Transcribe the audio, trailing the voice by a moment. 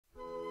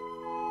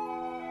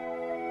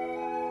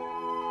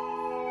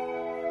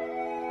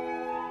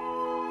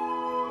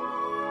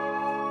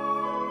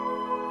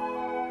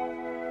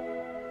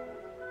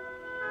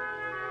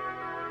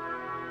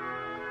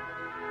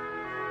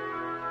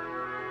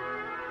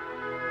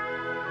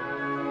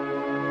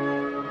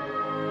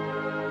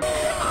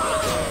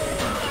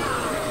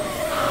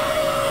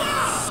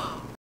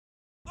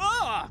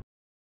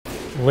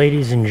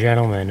Ladies and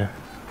gentlemen,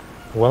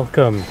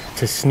 welcome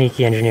to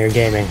Sneaky Engineer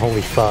Gaming.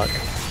 Holy fuck.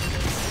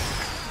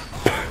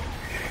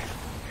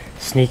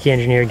 Sneaky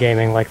Engineer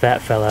Gaming like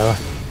that fellow.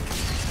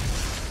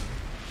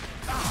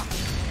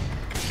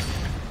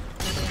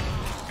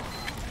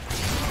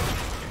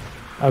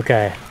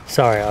 Okay,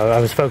 sorry, I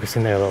was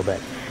focusing there a little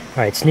bit.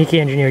 Alright, Sneaky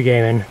Engineer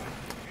Gaming.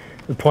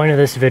 The point of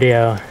this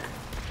video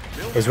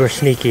is we're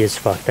sneaky as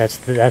fuck. That's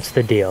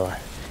the deal.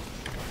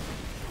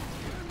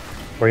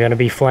 We're gonna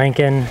be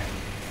flanking.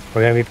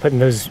 We're gonna be putting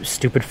those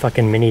stupid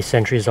fucking mini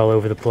sentries all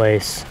over the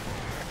place.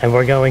 And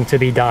we're going to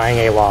be dying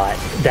a lot.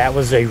 That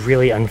was a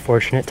really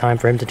unfortunate time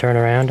for him to turn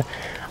around.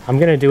 I'm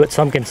gonna do what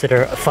some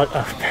consider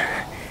fucking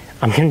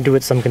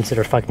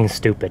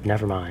stupid.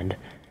 Never mind.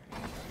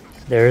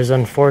 There is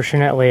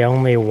unfortunately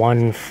only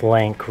one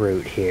flank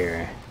route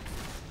here.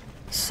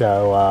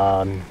 So,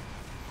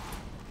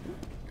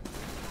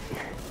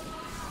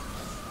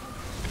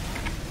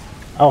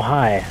 oh,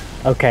 hi.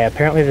 Okay,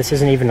 apparently this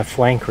isn't even a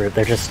flank route.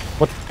 They're just...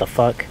 What the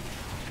fuck?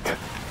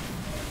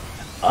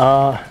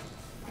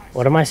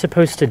 What am I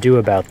supposed to do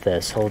about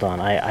this? Hold on.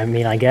 I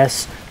mean, I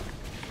guess...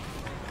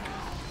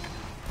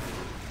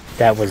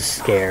 That was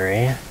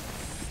scary.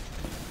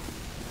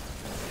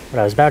 What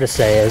I was about to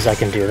say is I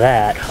can do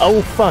that.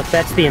 Oh, fuck!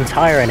 That's the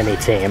entire enemy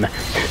team.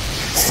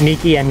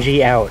 Sneaky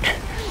NG out.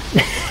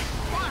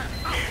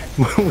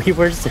 We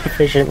were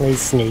sufficiently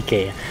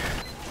sneaky.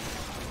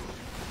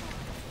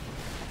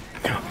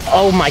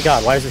 Oh my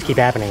god, why does this keep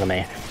happening to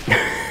me?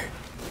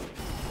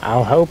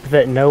 I'll hope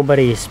that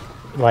nobody's,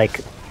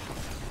 like,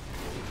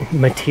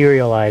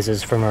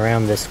 materializes from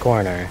around this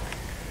corner.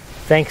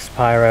 Thanks,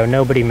 Pyro,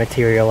 nobody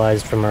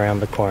materialized from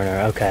around the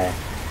corner. Okay.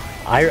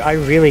 I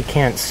really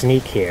can't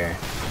sneak here.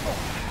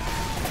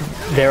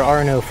 There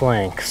are no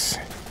flanks.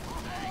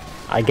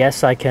 I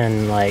guess I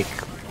can, like,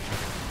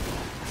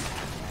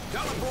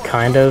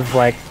 kind of,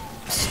 like,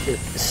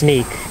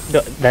 sneak.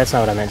 No, that's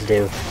not what I meant to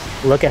do.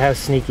 Look at how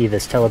sneaky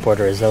this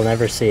teleporter is. They'll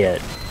never see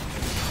it.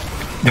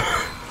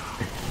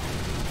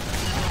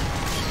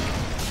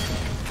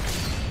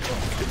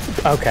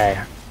 Okay.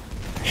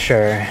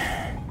 Sure.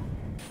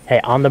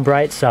 Hey, on the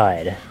bright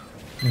side,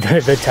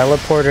 the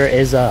teleporter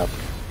is up.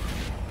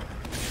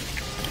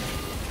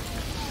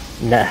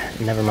 Nah,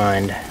 never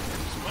mind.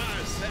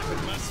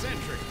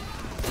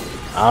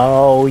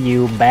 Oh,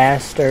 you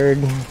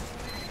bastard.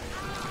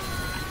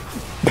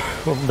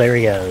 Well, there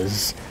he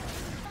goes.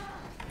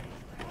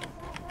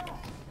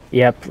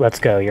 Yep, let's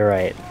go, you're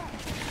right.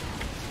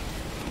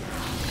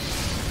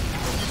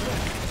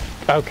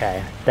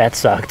 Okay, that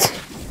sucked.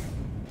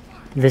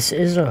 This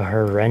is a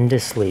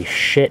horrendously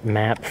shit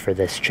map for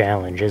this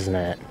challenge, isn't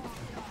it?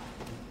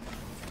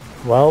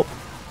 Well,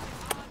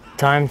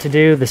 time to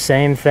do the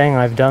same thing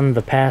I've done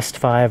the past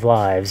 5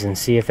 lives and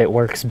see if it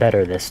works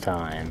better this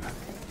time.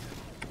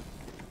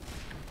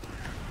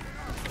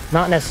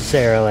 Not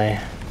necessarily.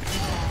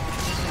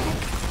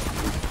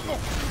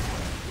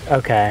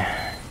 Okay.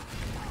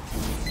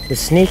 The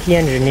Sneaky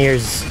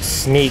Engineer's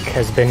sneak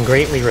has been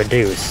greatly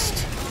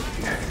reduced.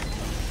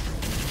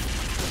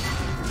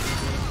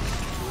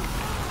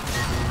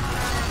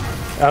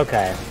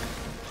 Okay.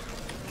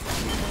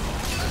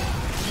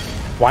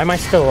 Why am I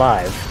still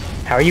alive?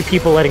 How are you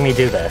people letting me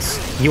do this?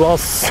 You all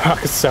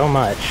suck so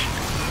much.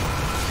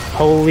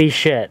 Holy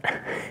shit.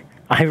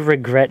 I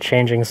regret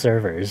changing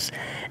servers.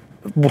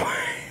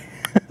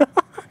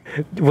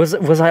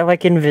 Was I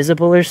like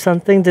invisible or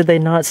something? Did they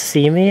not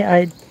see me?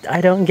 I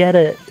don't get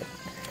it.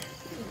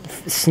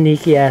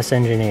 Sneaky ass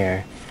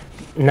engineer.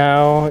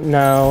 No,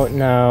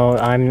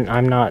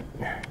 I'm not.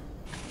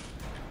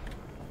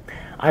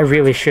 I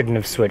really shouldn't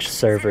have switched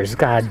servers.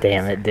 God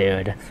damn it,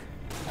 dude.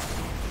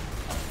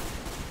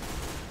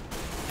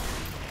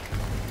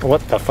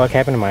 What the fuck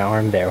happened to my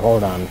arm there?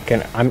 Hold on.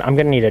 I'm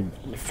gonna need a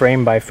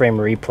frame by frame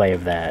replay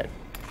of that.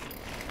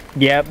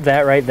 Yep,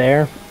 that right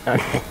there.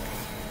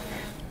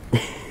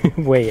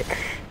 Wait.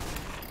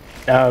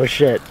 Oh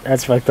shit,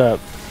 that's fucked up.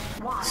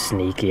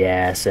 Sneaky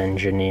ass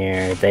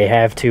engineer. They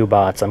have 2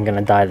 bots. I'm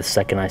gonna die the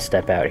second I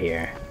step out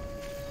here.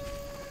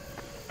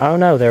 Oh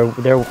no, they're...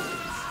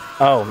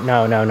 Oh,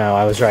 no,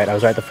 I was right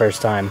the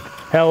first time.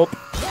 Help!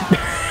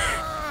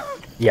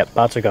 Yep,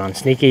 bots are gone.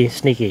 Sneaky,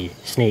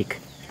 sneak.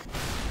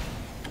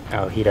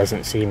 Oh, he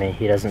doesn't see me.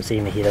 He doesn't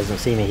see me.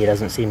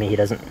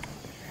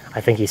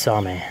 I think he saw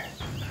me.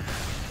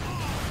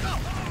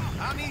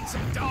 I need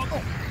some dog.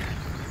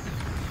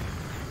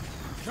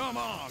 Come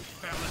on,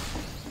 fella.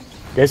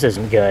 This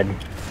isn't good.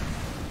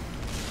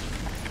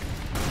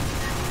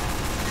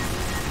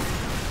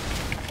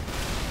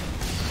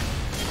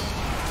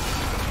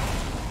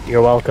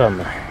 You're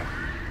welcome.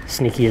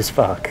 Sneaky as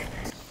fuck.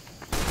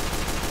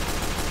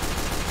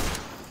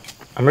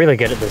 I'm really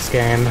good at this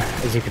game,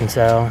 as you can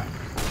tell.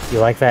 You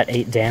like that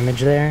 8 damage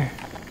there?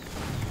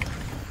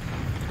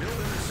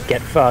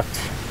 Get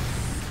fucked.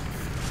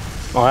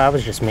 Oh, that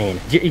was just mean.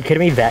 You kidding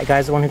me? That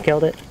guy's the one who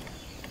killed it?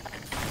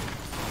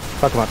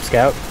 Fuck him up,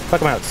 Scout. Fuck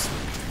him out.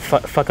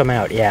 Fuck him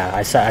out. Yeah,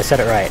 I said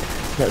it right.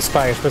 No,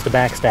 Spy, you're supposed to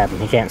backstab him.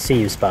 He can't see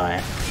you,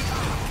 Spy.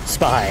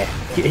 Spy.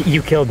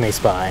 You killed me,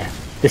 Spy.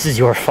 This is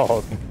your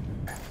fault.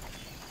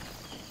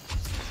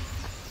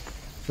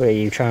 What, are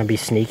you trying to be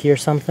sneaky or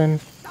something?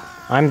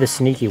 I'm the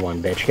sneaky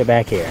one, bitch. Get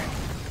back here.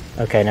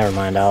 Okay, never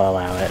mind. I'll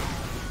allow it.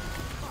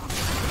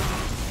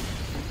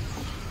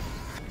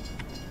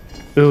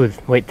 Ooh,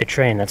 wait, the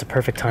train. That's a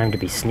perfect time to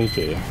be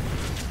sneaky.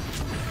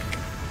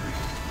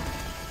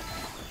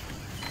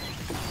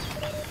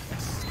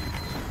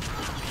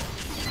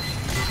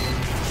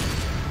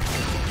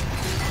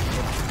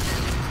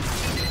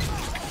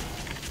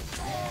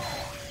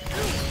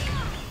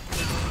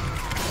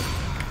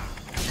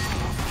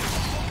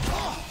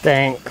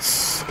 Thanks,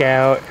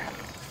 Scout.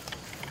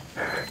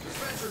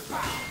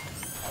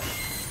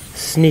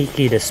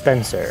 Sneaky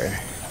dispenser.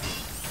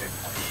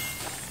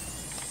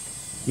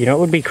 You know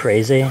what would be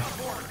crazy?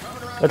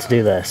 Let's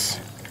do this.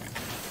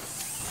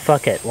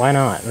 Fuck it, why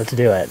not? Let's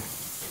do it.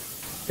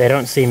 They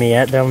don't see me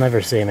yet, they'll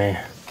never see me.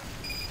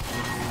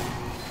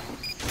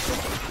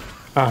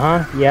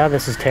 Uh-huh, yeah,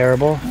 this is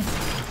terrible.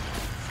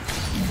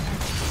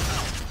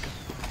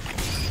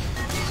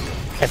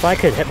 If I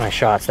could hit my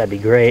shots, that'd be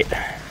great.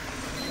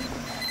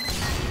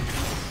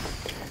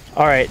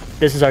 Alright,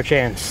 this is our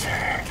chance.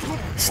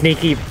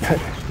 Sneaky...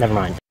 Never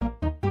mind.